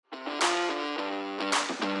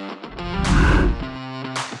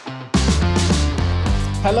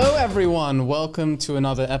Hello, everyone. Welcome to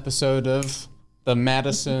another episode of the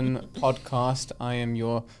Madison podcast. I am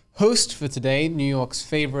your host for today, New York's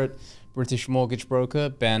favorite British mortgage broker,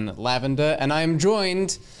 Ben Lavender, and I am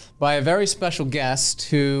joined by a very special guest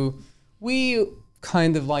who we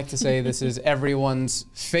kind of like to say this is everyone's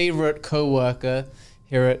favorite co-worker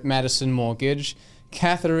here at Madison Mortgage,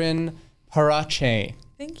 Katherine Parache.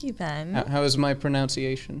 Thank you, Ben. How is my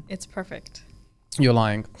pronunciation? It's perfect. You're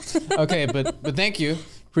lying. Okay, but thank you.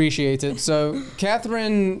 Appreciate it. So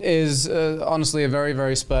Katherine is honestly a very,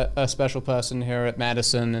 very special person here at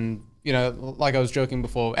Madison. And, you know, like I was joking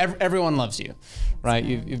before, everyone loves you, right?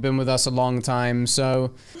 You've been with us a long time.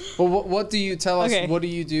 So what do you tell us? Okay. What do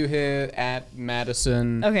you do here at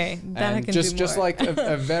Madison? Okay, then I can do more. Just like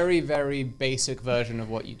a very, very basic version of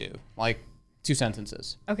what you do, like 2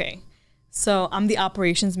 sentences. Okay. So I'm the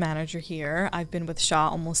operations manager here. I've been with Shaw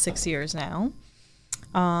almost 6 years now.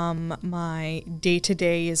 My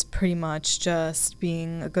day-to-day is pretty much just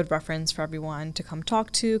being a good reference for everyone to come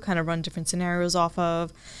talk to, kind of run different scenarios off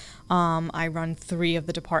of. I run 3 of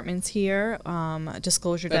the departments here.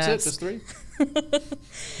 Disclosure desk. That's it? Just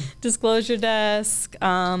 3? Disclosure desk,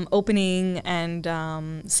 opening,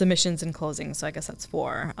 and submissions and closing. So I guess that's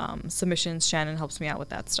 4. Submissions, Shannon helps me out with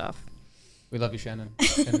that stuff. We love you, Shannon.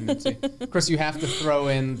 Shannon Nipsey. Of course, you have to throw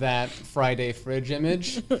in that Friday fridge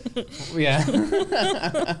image. Yeah.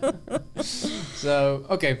 So,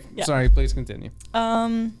 okay. Yeah. Sorry, please continue.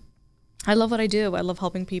 I love what I do. I love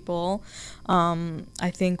helping people.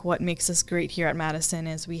 I think what makes us great here at Madison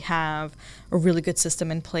is we have a really good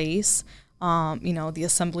system in place. The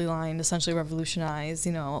assembly line essentially revolutionized,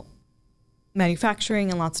 manufacturing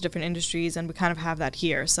and lots of different industries, and we kind of have that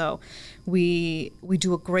here. So we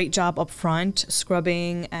do a great job up front,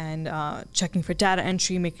 scrubbing and checking for data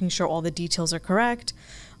entry, making sure all the details are correct.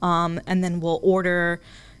 And then we'll order,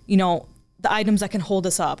 the items that can hold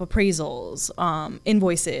us up, appraisals,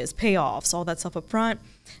 invoices, payoffs, all that stuff up front.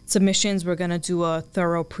 Submissions, we're going to do a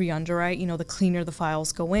thorough pre-underwrite. The cleaner the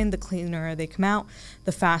files go in, the cleaner they come out,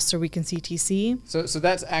 the faster we can CTC. So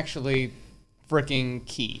that's actually freaking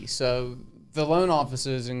key. So the loan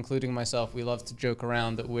officers, including myself, we love to joke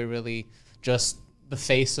around that we're really just the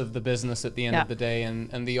face of the business at the end of the day,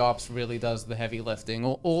 and the ops really does the heavy lifting.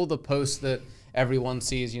 All the posts that everyone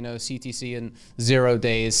sees, CTC in 0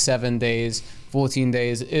 days, 7 days, 14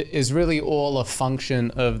 days, is really all a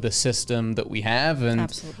function of the system that we have. And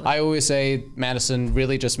absolutely. I always say Madison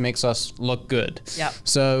really just makes us look good. Yep.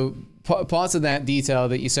 So parts of that detail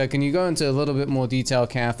that you said, can you go into a little bit more detail,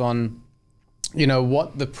 Kath, on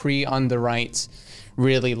what the pre-underwrite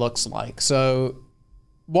really looks like? So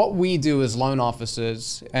what we do as loan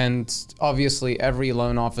officers, and obviously every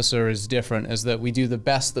loan officer is different, is that we do the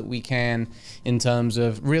best that we can in terms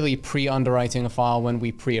of really pre-underwriting a file when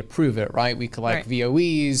we pre-approve it, right? We collect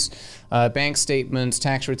VOEs, bank statements,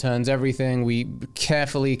 tax returns, everything. We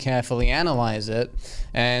carefully analyze it.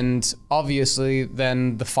 And obviously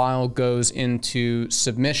then the file goes into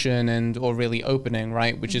submission or really opening,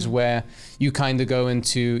 right? Which is where you kind of go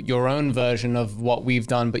into your own version of what we've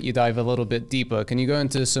done, but you dive a little bit deeper. Can you go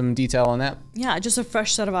into some detail on that? Yeah, just a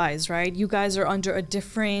fresh set of eyes, right? You guys are under a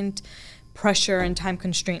different pressure and time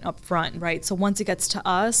constraint up front, right? So once it gets to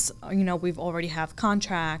us, we've already have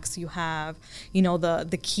contracts, you have,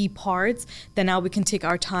 the key parts, then now we can take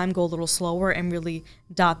our time, go a little slower, and really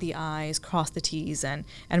dot the I's, cross the T's, and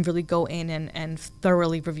really go in and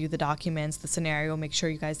thoroughly review the documents, the scenario, make sure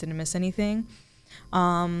you guys didn't miss anything.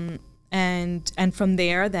 And from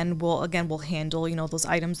there, then we'll handle, those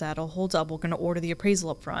items that'll hold up. We're going to order the appraisal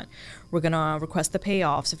up front. We're going to request the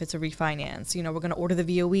payoffs if it's a refinance. We're going to order the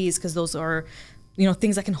VOEs because those are,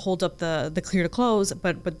 things that can hold up the clear to close,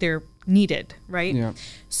 but they're needed, right? Yeah.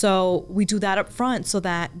 So we do that up front so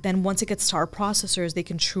that then once it gets to our processors, they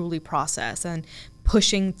can truly process, and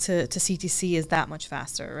pushing to CTC is that much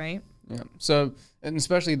faster, right? Yeah. So, and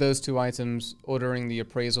especially those 2 items, ordering the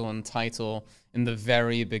appraisal and title in the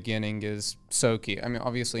very beginning is so key. I mean,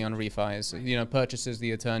 obviously on refis, purchases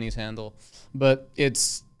the attorneys handle, but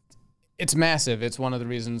it's massive. It's one of the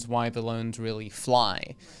reasons why the loans really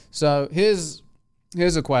fly. So here's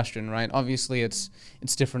a question, right? Obviously it's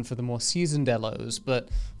different for the more seasoned LOs, but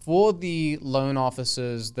for the loan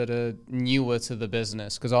officers that are newer to the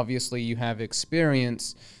business, because obviously you have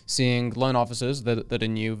experience seeing loan officers that are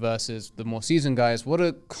new versus the more seasoned guys, what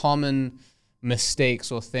are common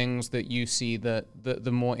mistakes or things that you see that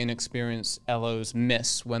the more inexperienced LOs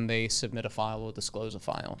miss when they submit a file or disclose a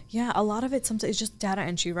file? Yeah, a lot of it sometimes is just data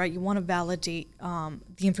entry, right? You want to validate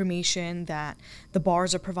the information that the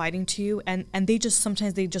bars are providing to you, and they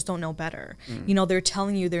sometimes don't know better. You know, they're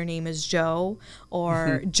telling you their name is Joe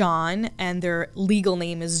or John, and their legal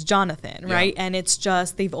name is Jonathan, right? And it's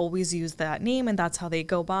just they've always used that name, and that's how they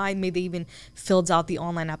go by. Maybe they even filled out the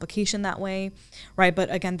online application that way, right?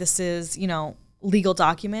 But again, this is, you know, legal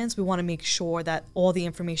documents. We want to make sure that all the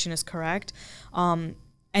information is correct. And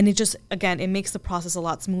it just, again, it makes the process a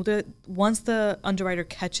lot smoother. Once the underwriter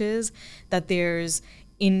catches that there's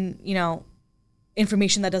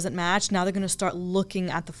information that doesn't match, now they're going to start looking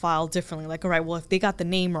at the file differently. Like, all right, well, if they got the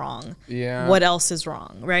name wrong, what else is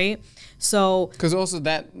wrong, right? So, because also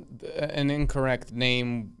that an incorrect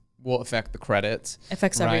name will affect the credit.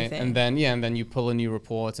 Affects everything. And then you pull a new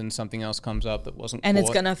report and something else comes up that wasn't and caught.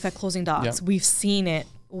 It's going to affect closing docs. Yep. We've seen it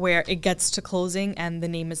where it gets to closing and the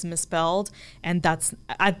name is misspelled, and that's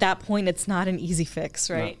at that point it's not an easy fix,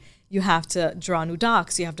 right? No. You have to draw new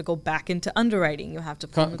docs. You have to go back into underwriting. You have to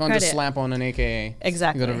pull new credit. Can't just slap on an AKA.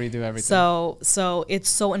 Exactly. You got to redo everything. So it's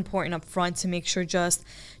so important up front to make sure just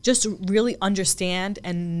really understand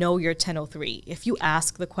and know your 1003. If you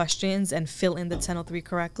ask the questions and fill in the 1003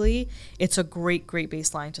 correctly, it's a great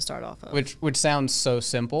baseline to start off of. Which sounds so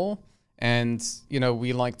simple. And, you know,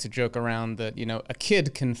 we like to joke around that, you know, a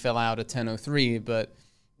kid can fill out a 1003, but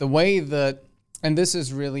the way that, and this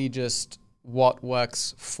is really just what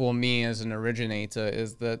works for me as an originator,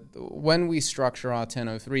 is that when we structure our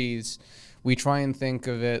 1003s, we try and think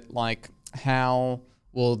of it like, how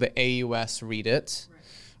will the AUS read it?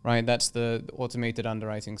 Right? That's the automated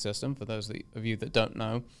underwriting system, for those of you that don't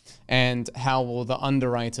know. And how will the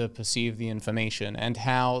underwriter perceive the information, and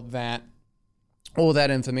how that all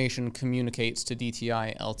that information communicates to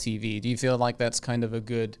DTI LTV. Do you feel like that's kind of a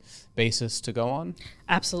good basis to go on?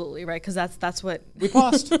 Absolutely, right? Because that's what we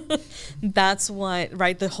passed. That's what,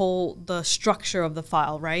 right? The structure of the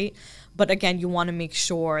file, right? But again, you want to make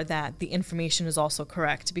sure that the information is also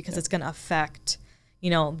correct, because it's going to affect, you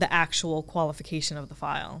know, the actual qualification of the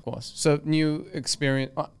file. Of course. So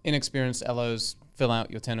inexperienced LOs fill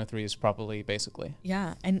out your 1003s properly, basically.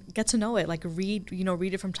 Yeah, and get to know it. Like read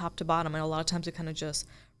it from top to bottom. And a lot of times we kind of just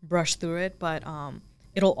brush through it, but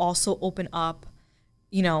it'll also open up,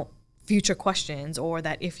 you know, future questions, or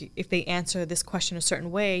that if they answer this question a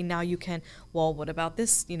certain way, now you can, well, what about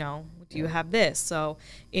this? You know, do you have this? So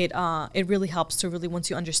it really helps to really,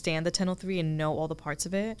 once you understand the 1003 and know all the parts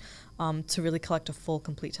of it, to really collect a full,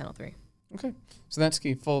 complete 1003. Okay, so that's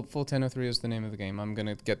key. Full 1003 is the name of the game. I'm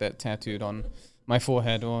gonna get that tattooed on my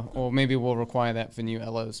forehead, or maybe we'll require that for new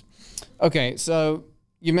LOs. Okay, so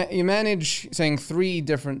you manage, saying 3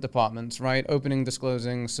 different departments, right? Opening,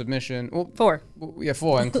 disclosing, submission. Well, 4. Yeah,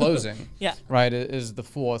 4, and closing. Yeah. Right, is the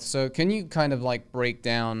 4th. So can you kind of like break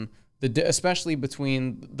down especially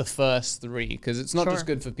between the first 3, because it's not just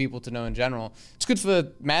good for people to know in general. It's good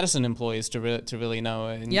for Madison employees to really know,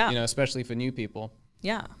 and you know, especially for new people.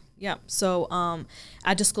 Yeah. Yeah. So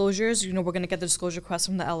at disclosures, you know, we're going to get the disclosure request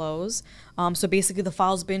from the LOs. So basically the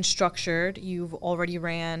file's been structured. You've already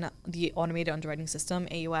ran the automated underwriting system,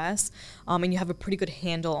 AUS, and you have a pretty good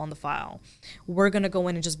handle on the file. We're going to go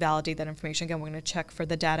in and just validate that information. Again, we're going to check for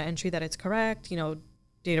the data entry that it's correct, you know,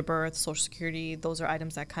 date of birth, social security. Those are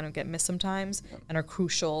items that kind of get missed sometimes and are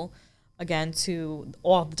crucial, again, to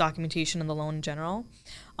all the documentation and the loan in general.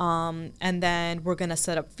 And then we're going to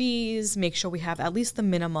set up fees, make sure we have at least the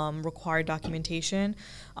minimum required documentation.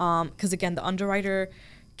 Because again, the underwriter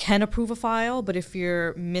can approve a file, but if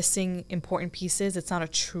you're missing important pieces, it's not a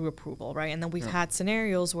true approval, right? And then we've had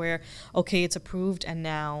scenarios where, okay, it's approved and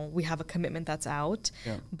now we have a commitment that's out,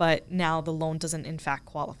 but now the loan doesn't in fact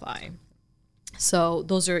qualify. So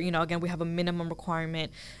those are, you know, again, we have a minimum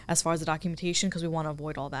requirement as far as the documentation, because we want to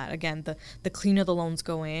avoid all that. Again, the cleaner the loans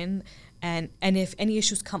go in, and if any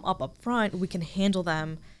issues come up front, we can handle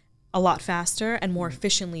them a lot faster and more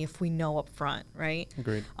efficiently if we know up front, right?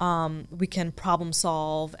 Agreed. We can problem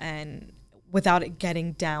solve, and without it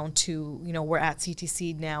getting down to, you know, we're at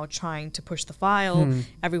CTC now trying to push the file,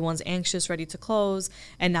 everyone's anxious, ready to close,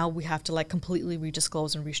 and now we have to like completely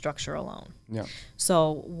redisclose and restructure a loan. Yeah.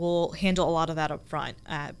 So we'll handle a lot of that up front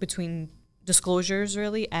between disclosures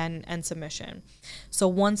really and submission. So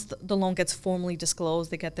once the loan gets formally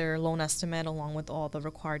disclosed, they get their loan estimate along with all the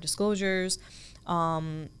required disclosures.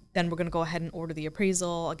 Then we're going to go ahead and order the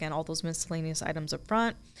appraisal. Again, all those miscellaneous items up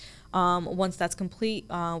front. Once that's complete,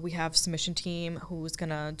 we have submission team who's going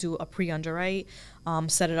to do a pre-underwrite,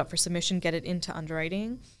 set it up for submission, get it into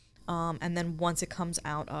underwriting. and then once it comes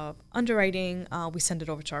out of underwriting, we send it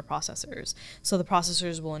over to our processors. So the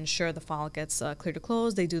processors will ensure the file gets clear to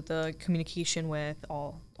close. They do the communication with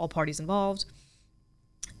all parties involved.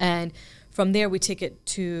 And from there, we take it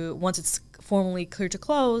to, once it's formally cleared to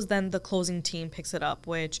close, then the closing team picks it up,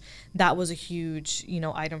 which that was a huge,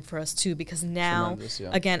 item for us too, because now,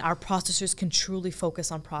 again, our processors can truly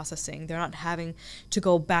focus on processing. They're not having to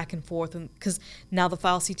go back and forth, because now the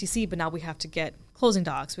file's CTC, but now we have to get closing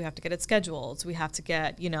docs, we have to get it scheduled, we have to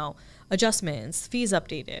get, adjustments, fees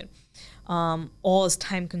updated. All is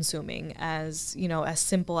time consuming. As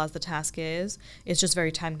simple as the task is, it's just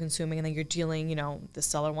very time consuming. And then you're dealing, the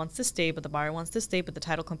seller wants this date, but the buyer wants this date, but the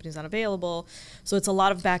title company's not available. So it's a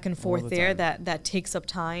lot of back and forth there that takes up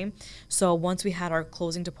time. So once we had our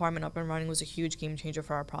closing department up and running, was a huge game changer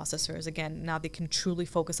for our processors. Again, now they can truly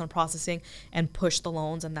focus on processing and push the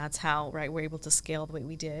loans, and that's how, right, we're able to scale the way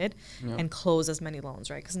we did and close as many loans,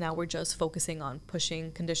 right? Because now we're just focusing on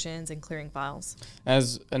pushing conditions and clearing files.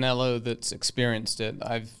 As an LO that's experienced it,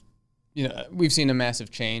 we've seen a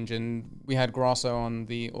massive change, and we had Grosso on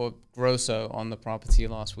the property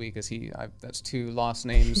last week, as that's two last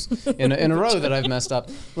names in a row that I've messed up.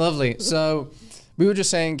 Lovely. So we were just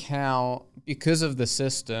saying how, because of the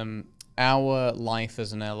system, our life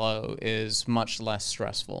as an LO is much less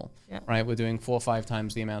stressful, right? We're doing 4 or 5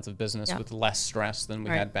 times the amount of business with less stress than we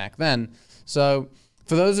had back then. So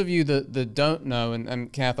for those of you that don't know,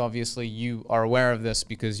 and Kath, obviously you are aware of this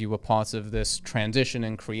because you were part of this transition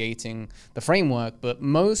and creating the framework, but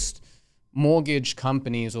most mortgage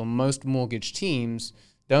companies or most mortgage teams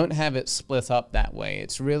don't have it split up that way.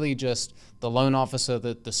 It's really just the loan officer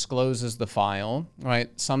that discloses the file, right?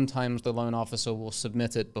 Sometimes the loan officer will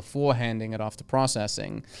submit it before handing it off to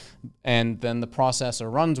processing, and then the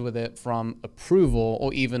processor runs with it from approval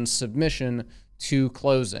or even submission to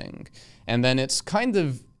closing. And then it's kind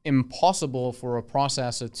of impossible for a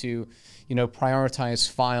processor to, prioritize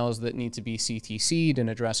files that need to be CTC'd and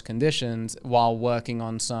address conditions while working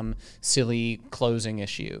on some silly closing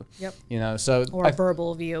issue. Or a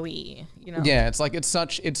verbal VOE. Yeah,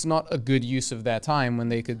 it's not a good use of their time when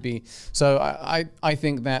they could be. So I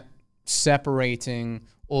think that separating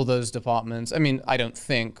all those departments, I don't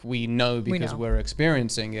think, we know because we're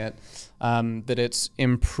experiencing it, that it's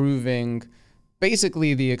improving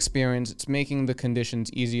basically the experience. It's making the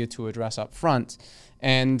conditions easier to address up front.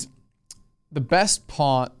 And the best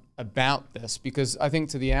part about this, because I think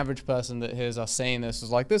to the average person that hears us saying this is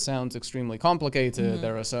like, this sounds extremely complicated. Mm-hmm.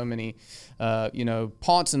 There are so many,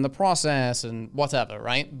 parts in the process and whatever,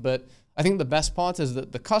 right? But I think the best part is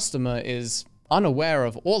that the customer is unaware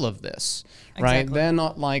of all of this, right? Exactly.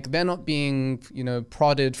 They're not being,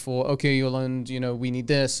 prodded for, okay, your loan, we need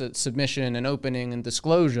this at submission and opening and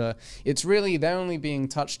disclosure. It's really, they're only being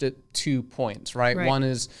touched at 2 points, right? One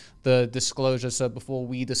is the disclosure. So before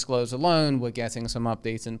we disclose a loan, we're getting some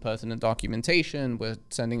updates in pertinent documentation. We're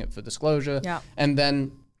sending it for disclosure. Yeah. And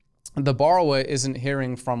then the borrower isn't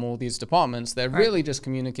hearing from all these departments. They're really just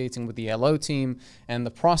communicating with the LO team and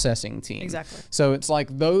the processing team. Exactly. So it's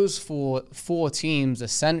like those four teams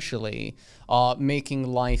essentially are making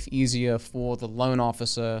life easier for the loan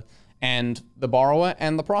officer and the borrower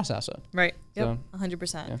and the processor. Right. Yep. So,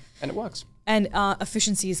 100%. Yeah. And it works. And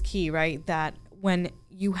efficiency is key, right? That when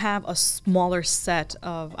you have a smaller set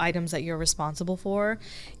of items that you're responsible for,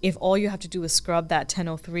 if all you have to do is scrub that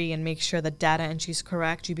 1003 and make sure the data entry is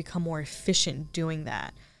correct, you become more efficient doing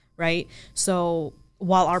that, right? So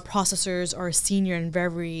while our processors are senior and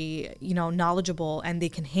very, knowledgeable, and they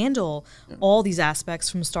can handle all these aspects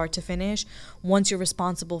from start to finish, once you're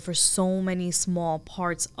responsible for so many small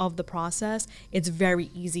parts of the process, it's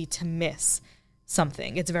very easy to miss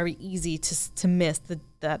something. It's very easy to miss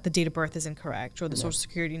that the date of birth is incorrect or the social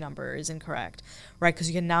security number is incorrect, right?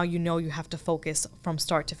 Because you have to focus from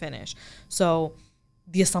start to finish. So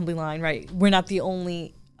the assembly line, right? We're not the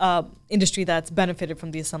only industry that's benefited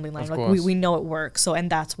from the assembly line. We know it works. So, and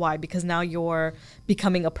that's why, because now you're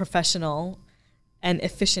becoming a professional and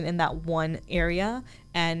efficient in that one area,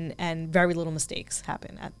 and very little mistakes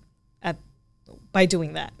happen by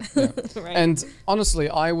doing that. Yeah. Right? And honestly,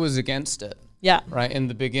 I was against it. Yeah. Right, in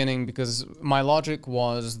the beginning, because my logic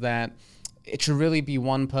was that it should really be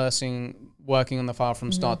one person working on the file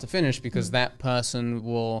from start to finish, because that person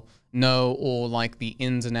will know all the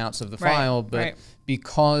ins and outs of the file. But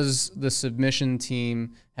because the submission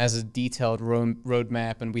team has a detailed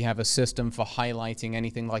roadmap, and we have a system for highlighting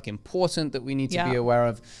anything like important that we need to be aware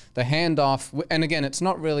of. The handoff, and again, it's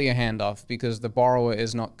not really a handoff because the borrower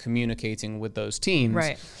is not communicating with those teams.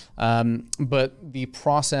 Right. But the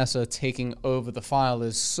processor taking over the file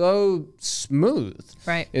is so smooth.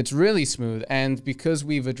 Right. It's really smooth. And because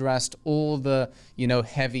we've addressed all the,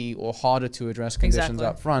 heavy or harder to address conditions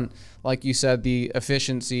up front, like you said, the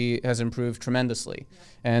efficiency has improved tremendously.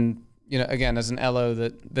 And again, as an LO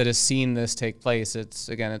that has seen this take place, it's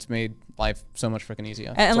made life so much freaking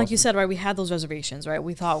easier. And like you said, right, we had those reservations, right?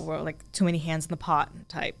 We thought we're like too many hands in the pot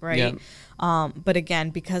type, right? Yeah. But again,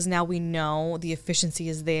 because now we know the efficiency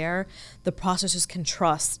is there, the processors can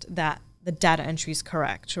trust that the data entry is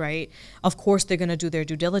correct, right? Of course, they're going to do their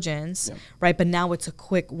due diligence, right? But now it's a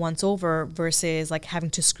quick once over versus like having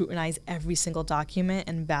to scrutinize every single document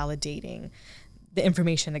and validating the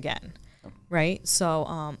information again. Right.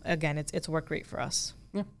 So again, it's worked great for us.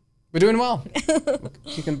 Yeah, we're doing well.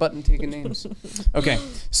 Kicking butt and taking names. Okay,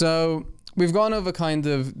 so we've gone over kind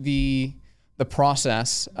of the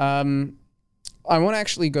process. I want to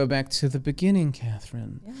actually go back to the beginning,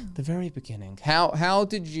 Catherine. Yeah. The very beginning. How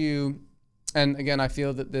did you? And again, I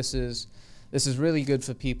feel that this is really good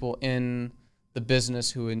for people in the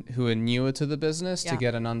business who are newer to the business to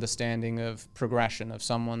get an understanding of progression of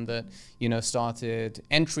someone that started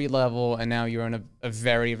entry level and now you're in a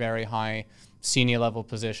very, very high senior level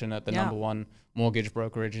position at the number one mortgage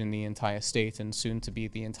brokerage in the entire state and soon to be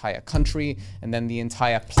the entire country and then the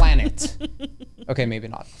entire planet. Okay, maybe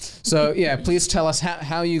not. So please tell us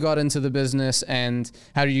how you got into the business and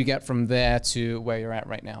how did you get from there to where you're at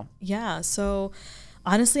right now? Yeah, so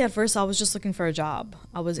honestly, at first, I was just looking for a job.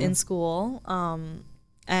 I was in school,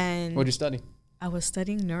 and... What'd you study? I was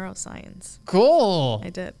studying neuroscience. Cool. I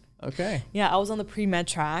did. Okay. Yeah, I was on the pre-med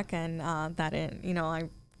track, and I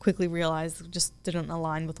quickly realized it just didn't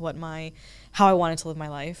align with how I wanted to live my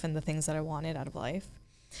life and the things that I wanted out of life.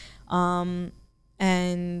 And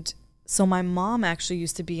so my mom actually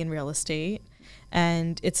used to be in real estate,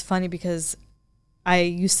 and it's funny because I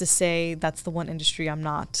used to say that's the one industry I'm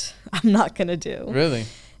not gonna do. Really?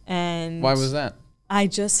 And why was that? I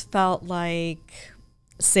just felt like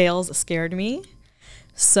sales scared me.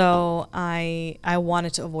 So I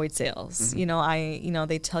wanted to avoid sales. Mm-hmm.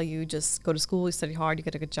 They tell you just go to school, you study hard, you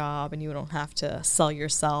get a good job, and you don't have to sell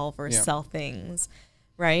yourself or sell things,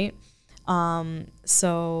 right?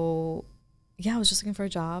 So I was just looking for a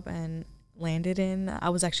job and I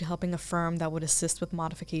was actually helping a firm that would assist with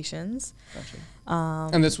modifications. Gotcha.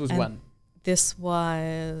 And this was when? This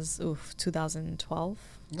was 2012,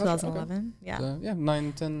 gotcha, 2011. Okay. Yeah. So,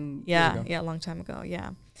 9, 10 years ago. Yeah, a long time ago, yeah.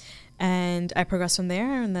 And I progressed from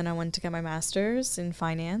there, and then I went to get my master's in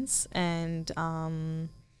finance and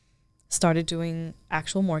started doing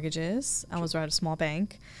actual mortgages. I was at a small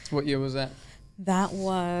bank. What year was that? That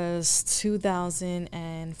was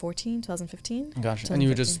 2014, 2015. Gotcha. And you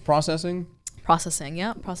were just processing?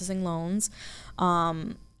 Processing loans.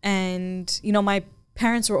 And, my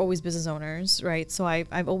parents were always business owners, right? So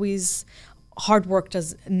I've always, hard work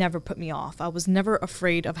does never put me off. I was never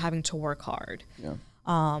afraid of having to work hard. Yeah.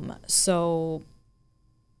 So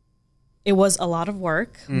it was a lot of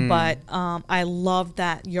work, but I love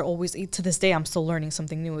that you're always, to this day, I'm still learning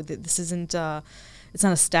something new. This isn't, it's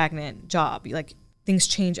not a stagnant job. Like, things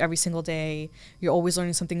change every single day. You're always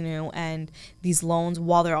learning something new. And these loans,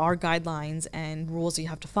 while there are guidelines and rules that you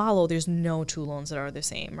have to follow, there's no two loans that are the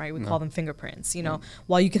same, right? We call them fingerprints.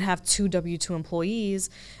 While you could have two W-2 employees,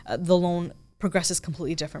 the loan progresses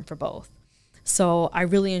completely different for both. So I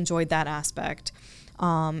really enjoyed that aspect.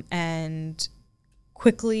 And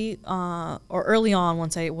quickly, or early on,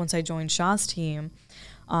 once I joined Shah's team,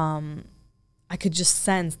 I could just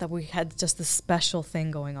sense that we had just this special thing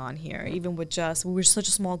going on here, even with we were such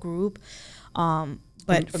a small group. But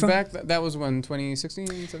that was when,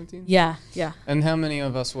 2016, 17? Yeah. And how many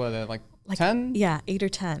of us were there? Like 10? Yeah, 8 or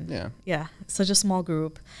 10. Yeah. Such a small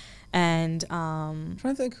group. And I'm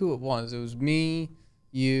trying to think who it was. It was me,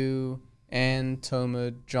 you, Ann,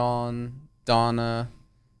 Toma, John, Donna,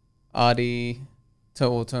 Adi,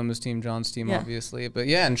 Toma's team, John's team, obviously. But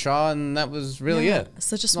and Shah, and that was really it.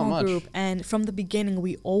 Such a small group. And from the beginning,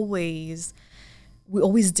 we always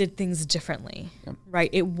did things differently, right?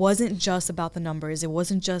 It wasn't just about the numbers. It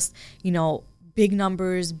wasn't just, big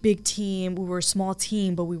numbers, big team. We were a small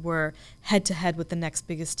team, but we were head to head with the next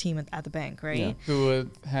biggest team at the bank, right? Yeah. Who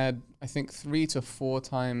had, I think, 3 to 4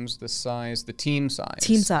 times the team size.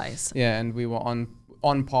 Team size. Yeah, and we were on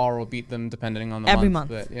par or beat them depending on the every month.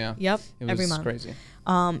 But Yep, it was every month. Crazy.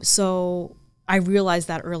 So I realized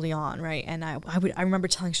that early on, right? And I remember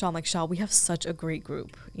telling Shah, I'm like, Shah, we have such a great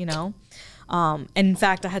group, And in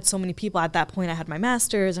fact, I had so many people at that point. I had my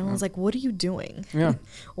master's, and I was like, what are you doing? Yeah.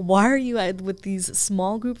 Why are you with these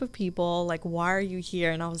small group of people? Like, why are you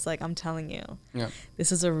here? And I was like, I'm telling you,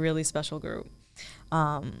 this is a really special group.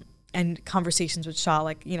 And conversations with Shaw,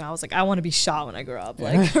 like, you know, I was like, I want to be Shaw when I grow up.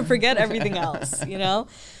 Like, forget everything else, you know?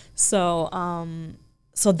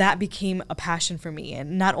 So that became a passion for me.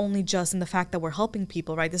 And not only just in the fact that we're helping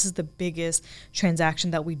people, right? This is the biggest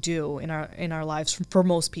transaction that we do in our lives for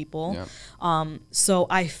most people. Yeah. So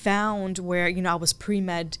I found where, you know, I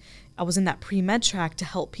was in that pre-med track to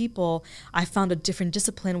help people. I found a different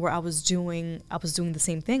discipline where I was doing the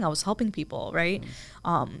same thing. I was helping people, right?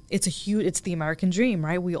 It's the American dream,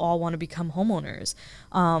 right? We all want to become homeowners.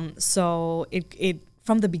 So it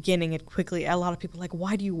from the beginning, a lot of people are like,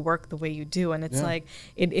 why do you work the way you do? And it's like,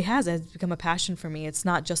 it has become a passion for me. It's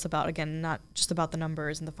not just about the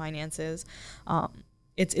numbers and the finances.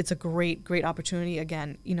 It's a great opportunity.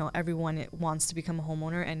 Again, you know, everyone wants to become a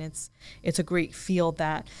homeowner, and it's a great field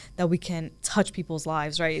that we can touch people's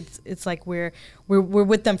lives, right? It's like we're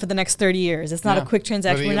with them for the next 30 years. It's not a quick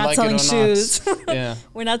transaction. We're not selling shoes. Yeah.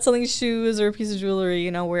 We're not selling shoes or a piece of jewelry.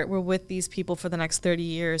 You know, we're with these people for the next 30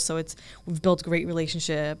 years. So we've built great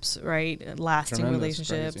relationships, right? Lasting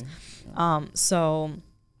relationships. Yeah.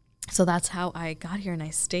 So that's how I got here, and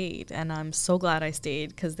I stayed, and I'm so glad I stayed,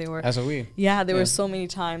 because there were were so many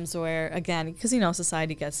times where, again, because, you know,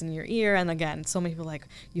 society gets in your ear, and again, so many people are like,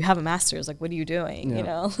 you have a master's, like, what are you doing? You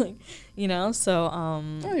know, like, you know, so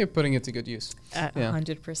you're putting it to good use.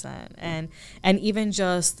 100%. And even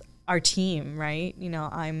just our team, right? You know,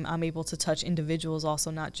 I'm able to touch individuals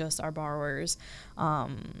also, not just our borrowers.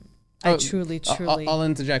 I truly. I'll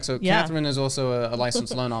interject. So Katherine is also a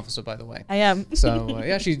licensed loan officer, by the way. I am.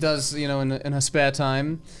 So she does, you know, in her spare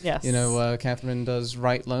time. Yes. You know, Katherine does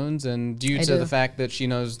write loans, and due to the fact that she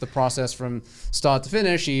knows the process from start to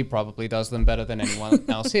finish, she probably does them better than anyone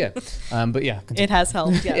else here. But yeah, continue. It has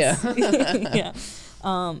helped. Yes.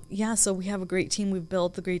 Yeah. So we have a great team. We've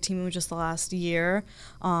built the great team in just the last year.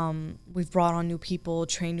 We've brought on new people,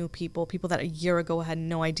 trained new people that a year ago had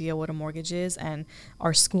no idea what a mortgage is, and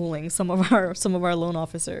are schooling some of our loan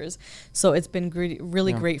officers. So it's been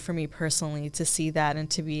really great for me personally to see that, and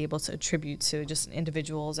to be able to attribute to just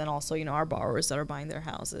individuals, and also, you know, our borrowers that are buying their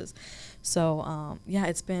houses. So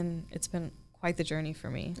it's been quite the journey for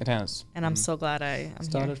me. It has. And I'm so glad I'm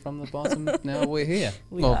started here. from the bottom. Now we're here.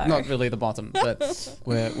 We are. Not really the bottom, but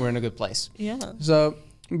we're in a good place. Yeah. So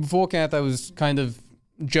before, Kath, I was kind of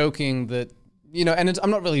joking that, you know, and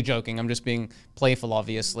I'm not really joking. I'm just being playful,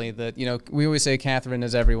 obviously, that, you know, we always say Katherine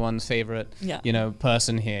is everyone's favorite, you know,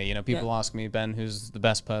 person here. You know, people ask me, Ben, who's the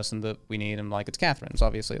best person that we need? I'm like, it's Katherine. So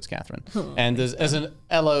obviously it's Katherine. And as an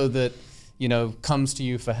LO that, you know, comes to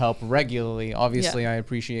you for help regularly, obviously I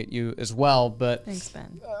appreciate you as well. But thanks,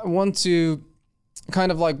 Ben. I want to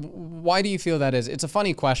kind of like, why do you feel that is? It's a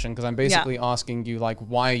funny question, because I'm basically asking you, like,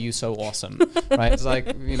 why are you so awesome? Right? It's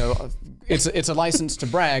like, you know, it's a license to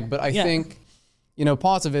brag, but I think, you know,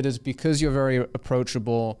 part of it is because you're very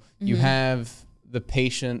approachable. You have the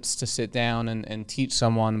patience to sit down and teach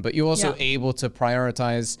someone, but you're also able to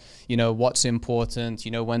prioritize, you know, what's important,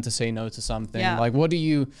 you know, when to say no to something. Like, what do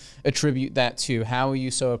you attribute that to? How are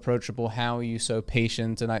you so approachable? How are you so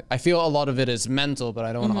patient? And I feel a lot of it is mental, but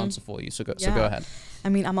I don't want to answer for you. So go ahead. I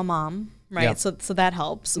mean, I'm a mom, right? Yeah. So that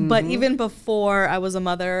helps. But even before I was a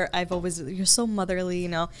mother, you're so motherly, you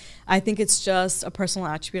know. I think it's just a personal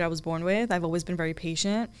attribute I was born with. I've always been very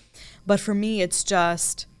patient. But for me, it's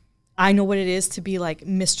just, I know what it is to be like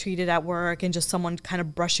mistreated at work and just someone kind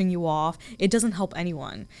of brushing you off. It doesn't help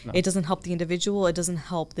anyone. No. It doesn't help the individual. It doesn't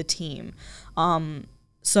help the team.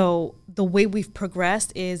 So the way we've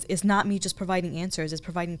progressed is not me just providing answers. It's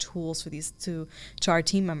providing tools for these to our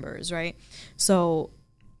team members, right? So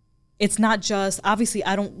it's not just, obviously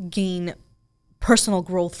I don't gain personal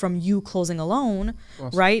growth from you closing a loan,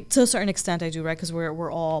 right? To a certain extent I do, right? Because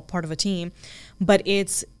we're all part of a team. But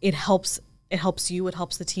it helps you, it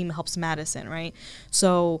helps the team, it helps Madison, right?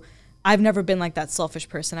 So I've never been like that selfish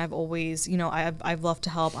person. I've always, you know, I've loved to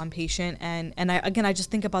help. I'm patient, and I just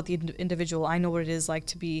think about the individual. I know what it is like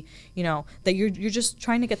to be, you know, that you're just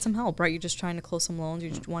trying to get some help, right? You're just trying to close some loans. You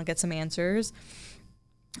just want to get some answers.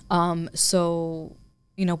 So,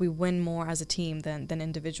 you know, we win more as a team than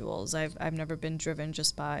individuals. I've never been driven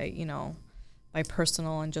just by, you know, by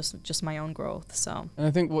personal and just my own growth. So, and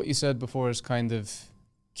I think what you said before is kind of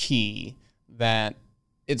key, that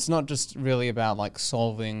it's not just really about like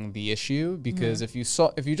solving the issue, because if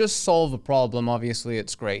you just solve a problem, obviously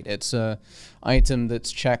it's great. It's a item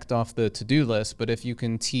that's checked off the to-do list. But if you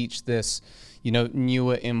can teach this, you know,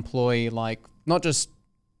 newer employee, like, not just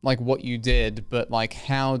like what you did, but like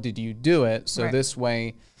how did you do it? So this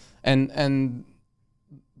way, and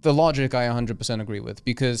the logic I 100% agree with,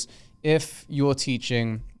 because if you're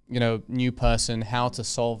teaching, new person how to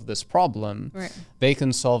solve this problem, they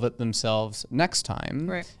can solve it themselves next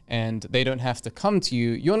time, and they don't have to come to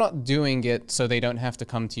you. You're not doing it so they don't have to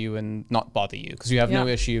come to you and not bother you, because you have no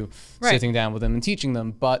issue sitting down with them and teaching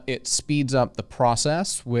them, but it speeds up the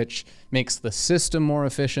process, which makes the system more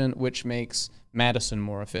efficient, which makes Madison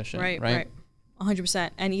more efficient, right? 100%.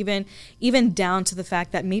 And even down to the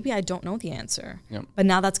fact that maybe I don't know the answer, but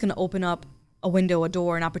now that's going to open up a window, a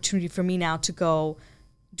door, an opportunity for me now to go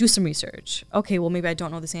do some research. Okay, well, maybe I don't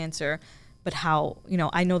know this answer, but how,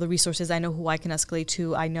 I know the resources, I know who I can escalate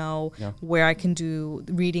to, I know where I can do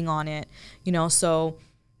reading on it, so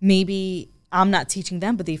maybe I'm not teaching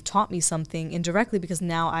them, but they've taught me something indirectly, because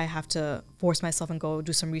now I have to force myself and go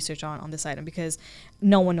do some research on this item, because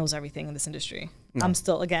no one knows everything in this industry. No. I'm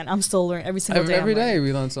still learning every single day. Every day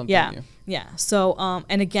we learn something new. Yeah. So,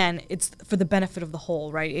 and again, it's for the benefit of the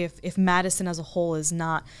whole, right? If Madison as a whole is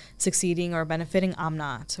not succeeding or benefiting, I'm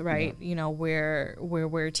not, right? Yeah. We're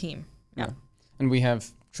a team. Yeah. And we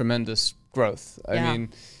have tremendous growth. I mean,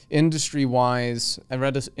 industry-wise, I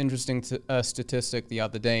read an interesting statistic the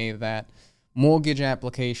other day that mortgage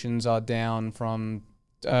applications are down from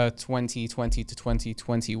 2020 to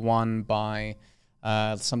 2021 by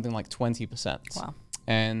something like 20%. Wow.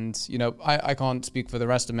 And, I can't speak for the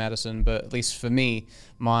rest of Madison, but at least for me,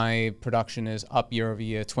 my production is up year over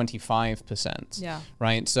year 25%. Yeah.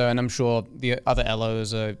 Right? So, and I'm sure the other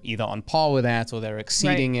LOs are either on par with that or they're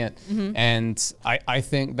exceeding it. Mm-hmm. And I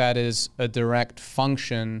think that is a direct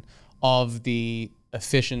function of the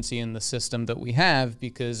efficiency in the system that we have,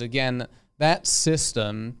 because, again, that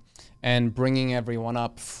system and bringing everyone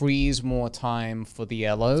up frees more time for the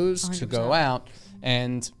LOs 100%. To go out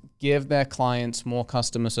and give their clients more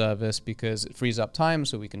customer service, because it frees up time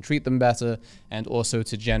so we can treat them better, and also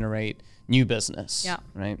to generate new business. Yeah,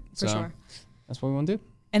 right. For sure. That's what we want to do.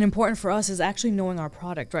 And important for us is actually knowing our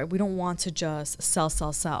product, right? We don't want to just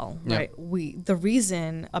sell, right? The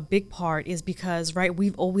reason, a big part, is because, right,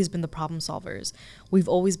 we've always been the problem solvers. We've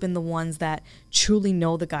always been the ones that truly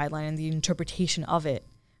know the guideline and the interpretation of it,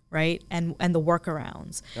 right? And the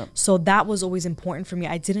workarounds. Yep. So that was always important for me.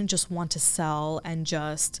 I didn't just want to sell and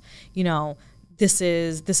just, this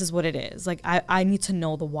is what it is. Like, I need to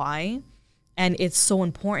know the why. And it's so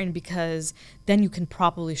important, because then you can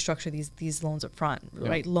properly structure these loans up front,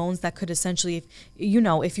 right? Loans that could essentially,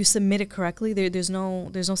 if you submit it correctly, there's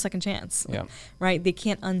no second chance, right? They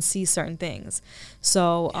can't unsee certain things.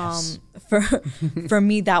 So for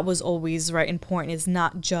me, that was always important. It's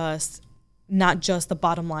not just the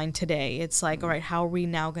bottom line today. It's like, all right, how are we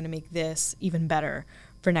now going to make this even better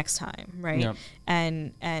for next time, right? Yep.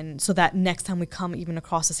 And so that next time we come even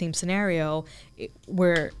across the same scenario,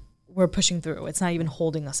 we're pushing through. It's not even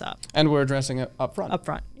holding us up. And we're addressing it up front.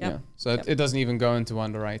 Yep. Yeah. So it doesn't even go into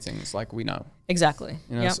underwriting. It's like we know. Exactly.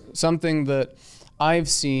 Something that I've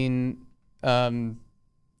seen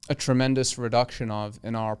a tremendous reduction of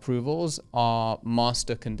in our approvals are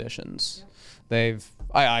master conditions. Yep.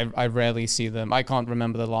 I rarely see them. I can't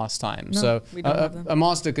remember the last time. No, so we don't have them. A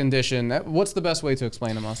master condition, what's the best way to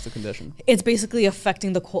explain a master condition? It's basically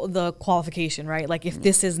affecting the qualification, right? Like, if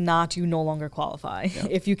this is not, you no longer qualify. Yeah.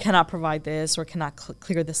 If you cannot provide this or cannot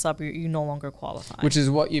clear this up, you no longer qualify. Which is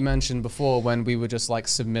what you mentioned before, when we would just like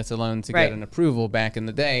submit a loan to get an approval back in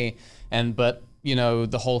the day, but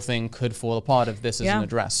the whole thing could fall apart if this isn't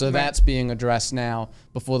addressed. So that's being addressed now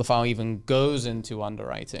before the file even goes into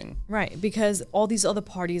underwriting. Right, because all these other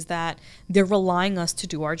parties that they're relying us to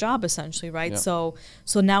do our job, essentially, right? Yep.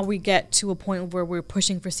 So now we get to a point where we're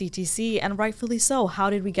pushing for CTC, and rightfully so. How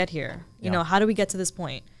did we get here? How do we get to this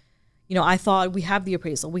point? I thought we have the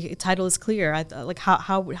appraisal. Title is clear.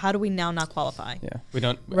 How do we now not qualify? Yeah, we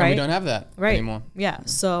don't. Right? We don't have that anymore. Yeah.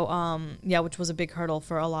 So which was a big hurdle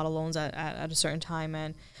for a lot of loans at a certain time,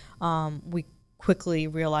 and we quickly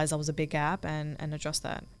realized that was a big gap and addressed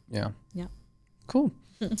that. Yeah. Yeah. Cool.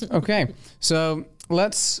 Okay, so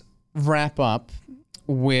let's wrap up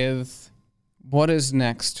with what is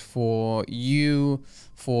next for you.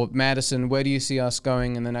 For Madison, where do you see us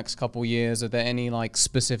going in the next couple years? Are there any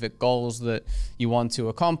specific goals that you want to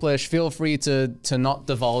accomplish? Feel free to not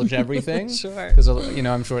divulge everything. Sure. Because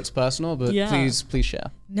I'm sure it's personal, but please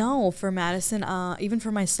share. No, for Madison, even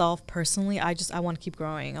for myself personally, I want to keep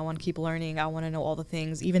growing. I want to keep learning. I want to know all the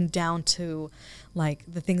things, even down to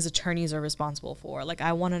the things attorneys are responsible for.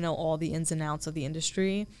 I want to know all the ins and outs of the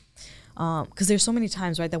industry. Because there's so many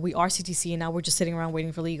times, right, that we are CTC and now we're just sitting around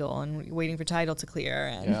waiting for legal and waiting for title to clear,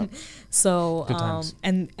 and so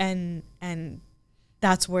and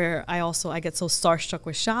that's where I get so starstruck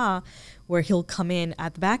with Shah, where he'll come in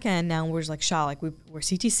at the back end. Now we're just like, Shah, like we're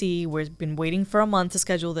CTC, we've been waiting for a month to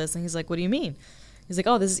schedule this. And he's like, what do you mean? He's like,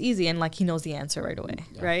 oh, this is easy. And like, he knows the answer right away.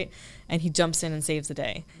 Right. And he jumps in and saves the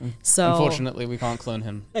day. So unfortunately, we can't clone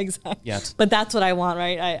him. Exactly. Yet. But that's what I want,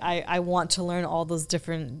 right? I want to learn all those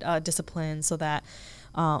different disciplines so that,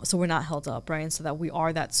 so we're not held up, right? And so that we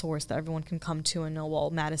are that source that everyone can come to and know, well,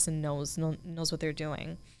 Madison knows what they're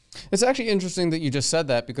doing. It's actually interesting that you just said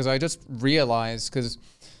that, because I just realized, because,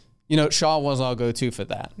 you know, Shah was our go-to for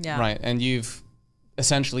that, right? And you've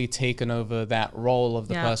essentially taken over that role of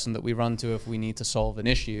the person that we run to if we need to solve an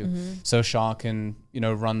issue. So Shah can, you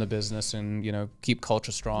know, run the business and, you know, keep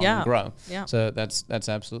culture strong and grow. So that's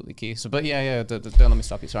absolutely key. So, but don't let me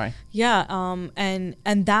stop you. Sorry. And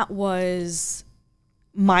that was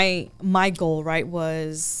my goal, right?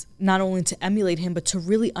 Was not only to emulate him, but to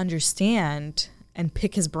really understand and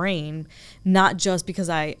pick his brain, not just because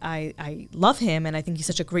I love him and I think he's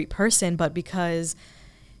such a great person, but because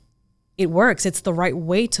it works. It's the right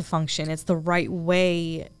way to function. It's the right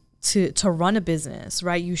way to run a business,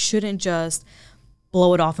 right? You shouldn't just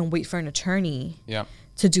blow it off and wait for an attorney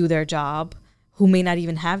to do their job who may not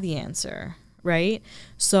even have the answer, right?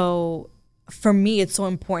 So for me, it's so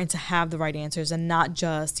important to have the right answers and not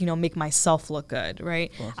just, you know, make myself look good,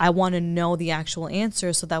 right? I want to know the actual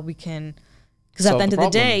answer so that we can... Because at the end of the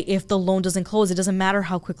day, if the loan doesn't close, it doesn't matter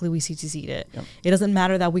how quickly we CTC'd it. It doesn't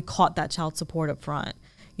matter that we caught that child support up front.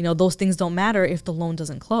 You know, those things don't matter if the loan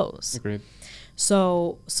doesn't close. Agreed.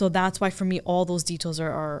 So that's why for me, all those details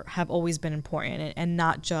have always been important, and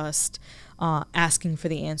not just asking for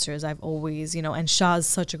the answers. I've always, you know, and Shah's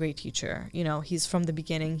such a great teacher. You know, he's from the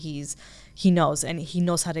beginning, he knows, and he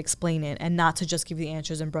knows how to explain it, and not to just give you the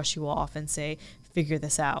answers and brush you off and say, figure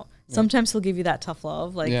this out. Sometimes he'll give you that tough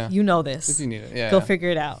love, like, you know this. If you need it, go figure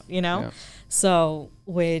it out, you know? So,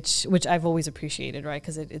 which I've always appreciated, right?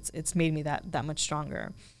 Because it's made me that much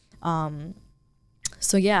stronger.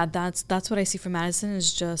 So yeah, that's what I see for Madison,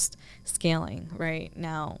 is just scaling right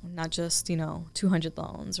now, not just, you know, 200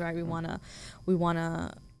 loans, right? We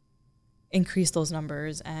wanna increase those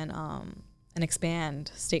numbers and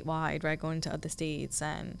expand statewide, right? Going to other states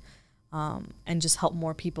and just help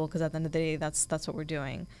more people, because at the end of the day, that's what we're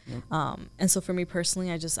doing. And so for me personally,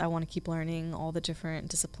 I want to keep learning all the different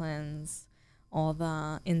disciplines, all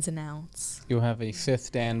the ins and outs. You'll have a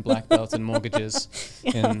 5th Dan black belt in mortgages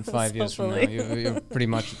in 5 years from now. You're pretty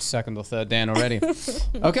much 2nd or 3rd Dan already.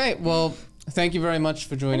 Okay, well, thank you very much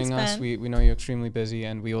for joining us. We know you're extremely busy,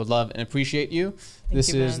 and we would love and appreciate you.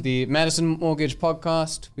 This is the Madison Mortgage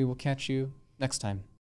podcast. We will catch you next time.